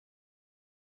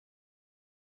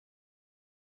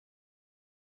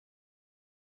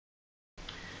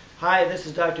Hi, this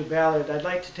is Dr. Ballard. I'd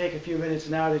like to take a few minutes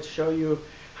now to show you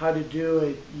how to do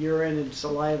a urine and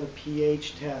saliva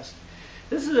pH test.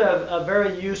 This is a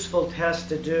very useful test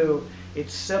to do.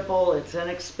 It's simple, it's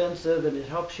inexpensive, and it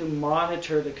helps you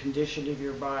monitor the condition of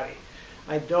your body.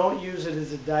 I don't use it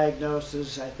as a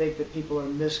diagnosis. I think that people are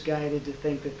misguided to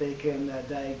think that they can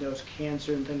diagnose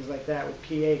cancer and things like that with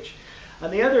pH. On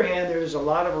the other hand, there's a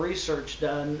lot of research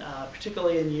done,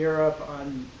 particularly in Europe,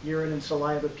 on urine and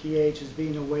saliva pH as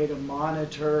being a way to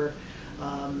monitor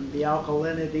the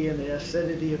alkalinity and the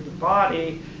acidity of the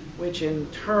body, which in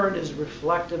turn is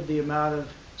reflective of the amount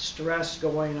of stress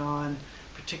going on,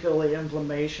 particularly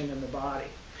inflammation in the body.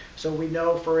 So we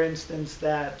know, for instance,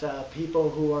 that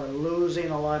people who are losing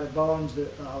a lot of bones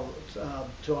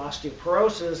to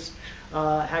osteoporosis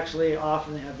actually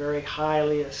often have very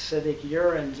highly acidic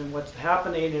urines. And what's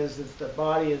happening is that the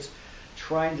body is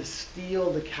trying to steal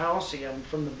the calcium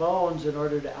from the bones in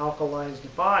order to alkalize the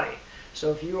body. So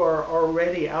if you are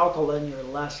already alkaline, you're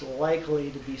less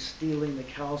likely to be stealing the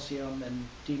calcium and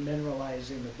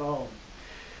demineralizing the bone.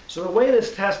 So the way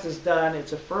this test is done,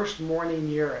 it's a first morning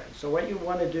urine. So what you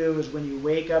want to do is when you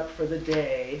wake up for the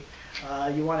day,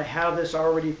 you want to have this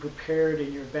already prepared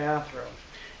in your bathroom.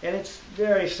 And it's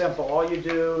very simple. All you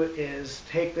do is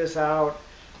take this out,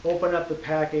 open up the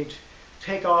package,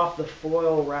 take off the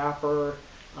foil wrapper,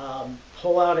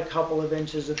 pull out a couple of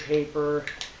inches of paper,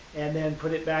 and then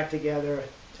put it back together,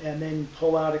 and then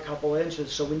pull out a couple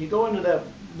inches. So when you go into the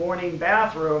morning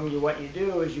bathroom, what you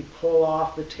do is you pull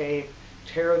off the tape,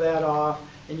 tear that off,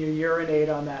 and you urinate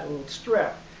on that little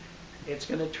strip. It's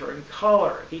going to turn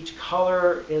color. Each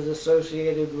color is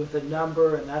associated with a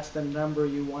number, and that's the number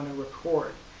you want to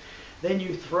record. Then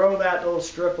you throw that little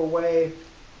strip away,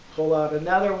 pull out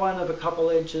another one of a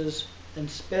couple inches, and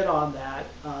spit on that.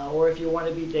 Or if you want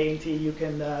to be dainty, you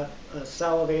can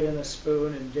salivate in a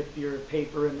spoon and dip your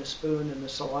paper in the spoon and the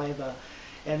saliva.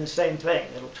 And the same thing.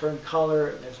 It'll turn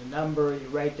color. There's a number. You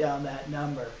write down that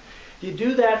number. If you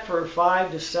do that for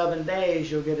 5 to 7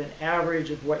 days, you'll get an average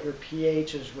of what your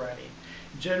pH is running.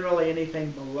 Generally,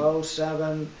 anything below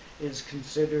 7 is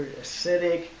considered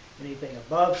acidic. Anything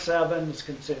above 7 is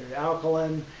considered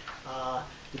alkaline.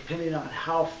 Depending on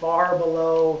how far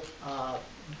below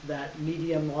that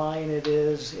medium line it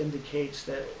is, indicates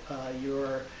that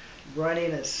you're running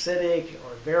acidic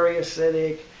or very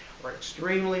acidic or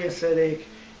extremely acidic,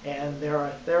 and there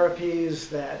are therapies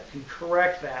that can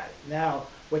correct that. Now,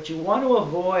 what you want to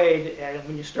avoid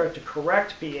when you start to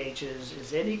correct pHs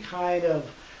is any kind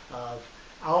of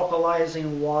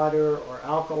alkalizing water or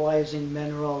alkalizing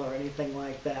mineral or anything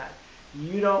like that.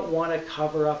 You don't want to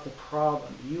cover up the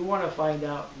problem. You want to find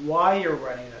out why you're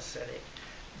running acidic.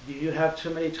 Do you have too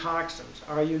many toxins?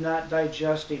 Are you not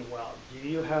digesting well? Do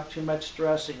you have too much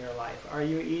stress in your life? Are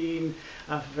you eating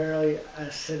a very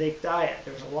acidic diet?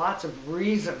 There's lots of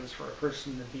reasons for a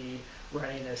person to be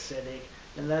running acidic,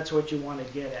 and that's what you want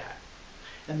to get at.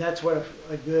 And that's what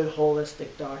a good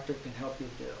holistic doctor can help you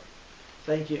do.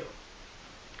 Thank you.